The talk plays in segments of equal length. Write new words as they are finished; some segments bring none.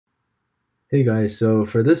Hey guys, so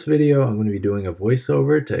for this video I'm going to be doing a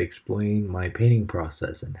voiceover to explain my painting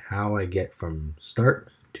process and how I get from start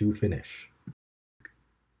to finish.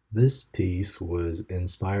 This piece was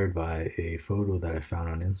inspired by a photo that I found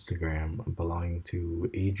on Instagram belonging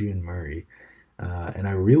to Adrian Murray, and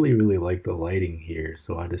I really like the lighting here,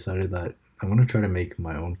 so I decided that I'm going to try to make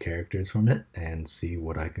my own characters from it and see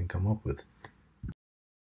what I can come up with.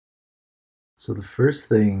 So the first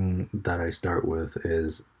thing that I start with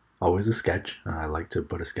is always a sketch. I like to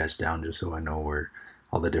put a sketch down just so I know where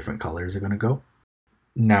all the different colors are going to go.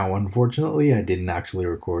 Now, unfortunately, I didn't actually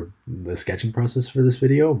record the sketching process for this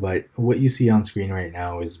video, but what you see on screen right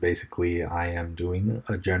now is basically I am doing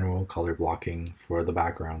a general color blocking for the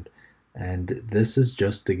background. And this is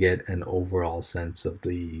just to get an overall sense of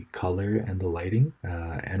the color and the lighting,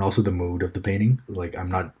 and also the mood of the painting. Like,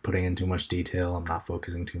 I'm not putting in too much detail, I'm not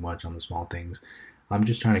focusing too much on the small things. I'm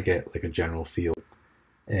just trying to get like a general feel.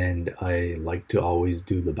 And I like to always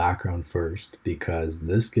do the background first because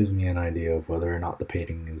this gives me an idea of whether or not the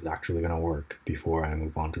painting is actually going to work before I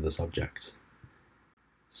move on to the subject.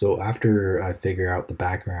 So after I figure out the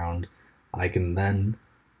background, I can then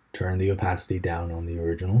turn the opacity down on the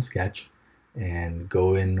original sketch and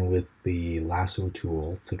go in with the lasso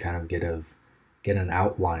tool to kind of get an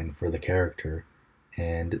outline for the character.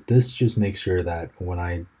 And this just makes sure that when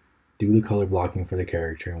I do the color blocking for the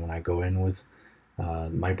character and when I go in with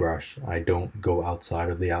my brush, I don't go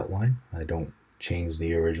outside of the outline. I don't change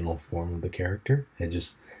the original form of the character.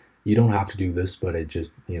 You don't have to do this, but it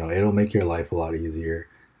just, it'll make your life a lot easier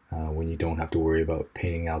when you don't have to worry about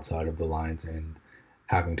painting outside of the lines and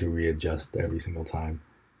having to readjust every single time.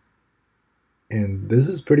 And this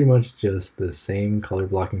is pretty much just the same color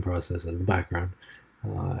blocking process as the background.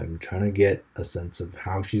 I'm trying to get a sense of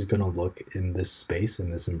how she's going to look in this space,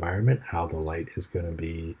 in this environment, how the light is going to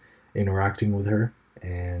be interacting with her.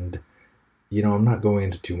 And I'm not going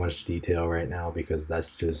into too much detail right now because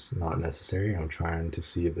that's just not necessary. I'm trying to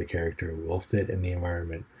see if the character will fit in the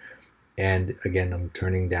environment. And again, I'm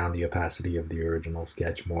turning down the opacity of the original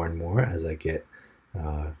sketch more and more as I get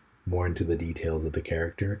more into the details of the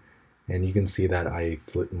character. And you can see that I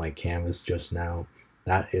flipped my canvas just now.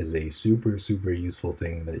 That is a super useful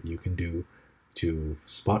thing that you can do to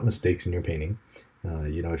spot mistakes in your painting.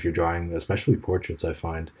 If you're drawing, especially portraits, I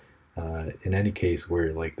find in any case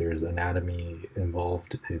where like there's anatomy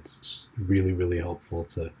involved, it's really helpful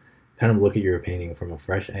to kind of look at your painting from a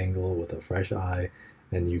fresh angle with a fresh eye,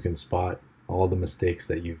 and you can spot all the mistakes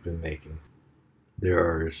that you've been making. There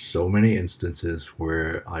are so many instances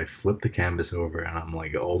where I flip the canvas over and I'm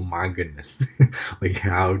like, oh my goodness, like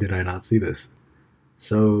how did I not see this?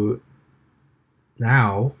 So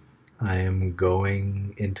now I am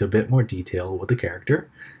going into a bit more detail with the character.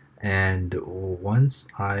 And once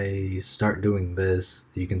I start doing this,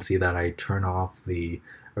 you can see that I turn off the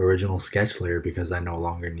original sketch layer because I no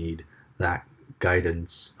longer need that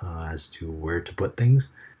guidance as to where to put things.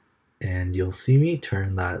 And you'll see me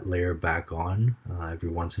turn that layer back on every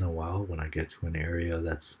once in a while when I get to an area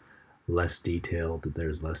that's less detailed, that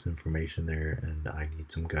there's less information there, and I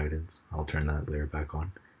need some guidance. I'll turn that layer back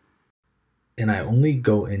on. And I only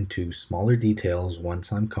go into smaller details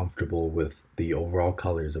once I'm comfortable with the overall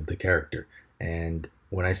colors of the character. And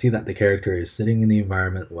when I see that the character is sitting in the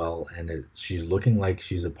environment well and she's looking like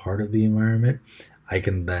she's a part of the environment, I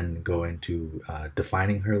can then go into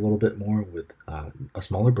defining her a little bit more with a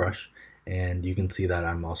smaller brush. And you can see that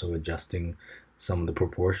I'm also adjusting some of the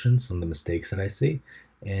proportions, some of the mistakes that I see.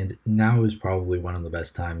 And now is probably one of the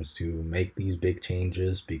best times to make these big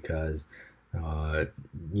changes because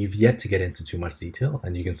you've yet to get into too much detail,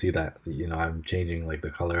 and you can see that I'm changing like the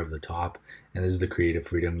color of the top, and this is the creative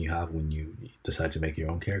freedom you have when you decide to make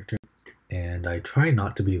your own character. And I try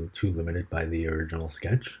not to be too limited by the original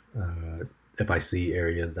sketch. If I see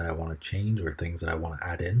areas that I want to change or things that I want to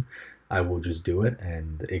add in, I will just do it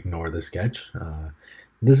and ignore the sketch.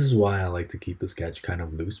 This is why I like to keep the sketch kind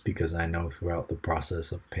of loose, because I know throughout the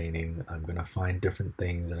process of painting I'm going to find different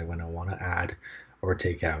things that I'm going to want to add or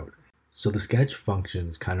take out. So the sketch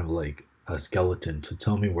functions kind of like a skeleton to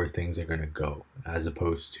tell me where things are going to go, as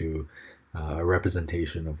opposed to a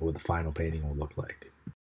representation of what the final painting will look like.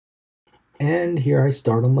 And here I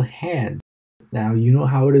start on the hand. Now, you know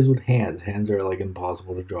how it is with hands. Hands are like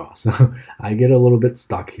impossible to draw. So I get a little bit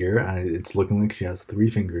stuck here. It's looking like she has 3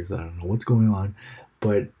 fingers. I don't know what's going on.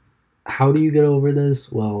 But how do you get over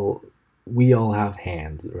this? Well, we all have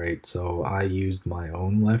hands, right? So I used my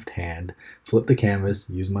own left hand, flipped the canvas,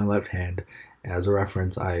 used my left hand as a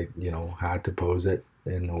reference. I, had to pose it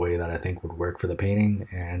in a way that I think would work for the painting,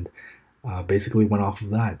 and basically went off of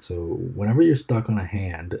that. So whenever you're stuck on a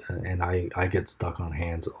hand, and I get stuck on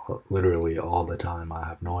hands literally all the time. I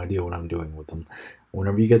have no idea what I'm doing with them.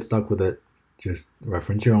 Whenever you get stuck with it, just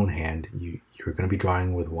reference your own hand. You're going to be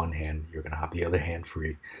drawing with one hand. You're going to have the other hand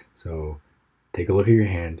free. So take a look at your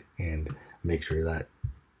hand and make sure that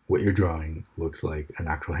what you're drawing looks like an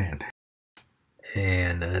actual hand.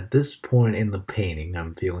 And at this point in the painting,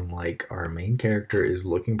 I'm feeling like our main character is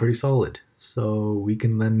looking pretty solid. So we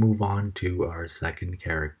can then move on to our second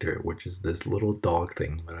character, which is this little dog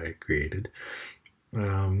thing that I created.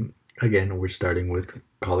 Again, we're starting with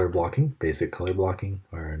color blocking, basic color blocking.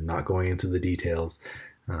 We're not going into the details.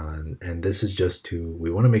 And this is just we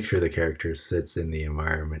want to make sure the character sits in the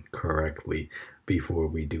environment correctly before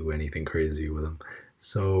we do anything crazy with them.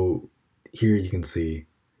 So here you can see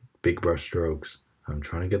big brush strokes. I'm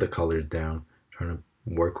trying to get the colors down, trying to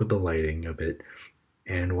work with the lighting a bit.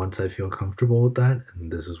 And once I feel comfortable with that,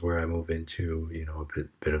 and this is where I move into, a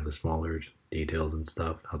bit of the smaller details and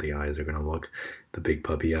stuff, how the eyes are going to look, the big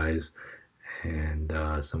puppy eyes, and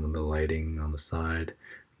some of the lighting on the side.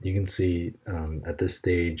 You can see at this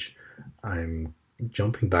stage, I'm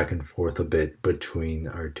jumping back and forth a bit between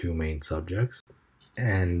our two main subjects.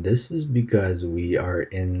 And this is because we are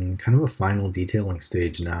in kind of a final detailing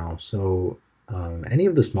stage now. So any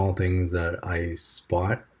of the small things that I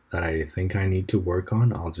spot that I think I need to work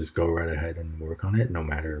on, I'll just go right ahead and work on it no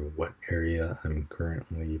matter what area I'm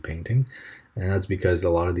currently painting. And that's because a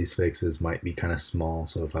lot of these fixes might be kind of small.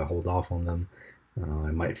 So if I hold off on them,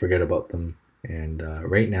 I might forget about them. And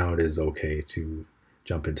right now it is okay to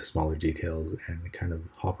jump into smaller details and kind of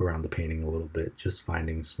hop around the painting a little bit, just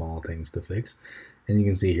finding small things to fix. And you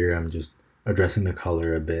can see here I'm just addressing the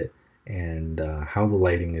color a bit and how the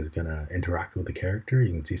lighting is going to interact with the character.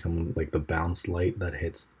 You can see some like the bounce light that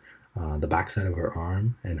hits the backside of her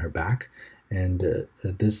arm and her back. And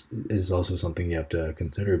this is also something you have to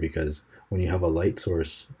consider, because when you have a light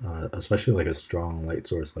source, especially like a strong light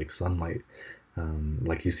source like sunlight,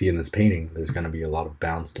 like you see in this painting, there's going to be a lot of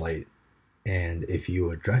bounce light. And if you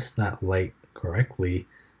address that light correctly,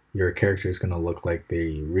 your character is going to look like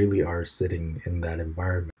they really are sitting in that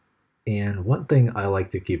environment. And one thing I like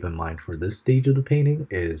to keep in mind for this stage of the painting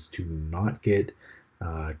is to not get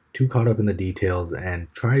too caught up in the details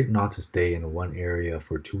and try not to stay in one area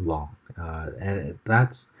for too long. And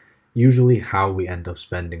that's usually how we end up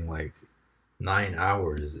spending like 9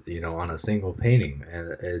 hours, on a single painting.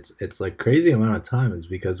 And it's like crazy amount of time is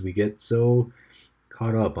because we get so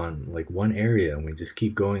caught up on like one area and we just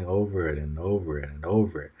keep going over it and over it and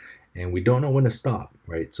over it, and we don't know when to stop,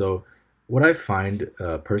 right? So what I find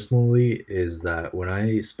personally is that when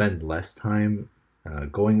I spend less time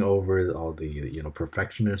going over all the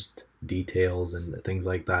perfectionist details and things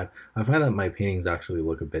like that, I find that my paintings actually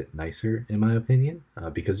look a bit nicer, in my opinion,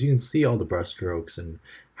 because you can see all the brush strokes and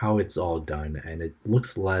how it's all done, and it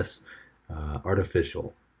looks less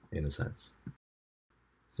artificial in a sense.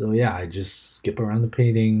 So yeah, I just skip around the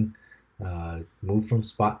painting, move from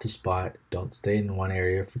spot to spot, don't stay in one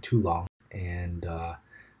area for too long, and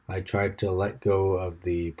I tried to let go of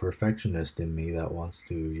the perfectionist in me that wants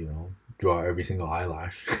to, draw every single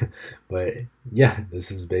eyelash. But yeah,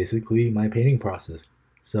 this is basically my painting process.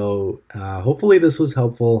 So hopefully this was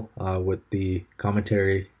helpful with the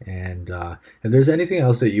commentary, and if there's anything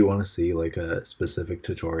else that you want to see, like a specific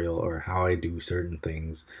tutorial or how I do certain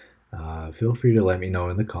things, feel free to let me know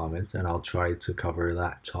in the comments and I'll try to cover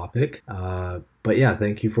that topic. But yeah,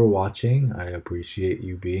 thank you for watching. I appreciate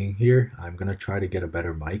you being here. I'm gonna try to get a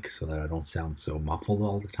better mic so that I don't sound so muffled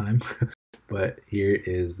all the time. But here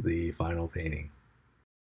is the final painting.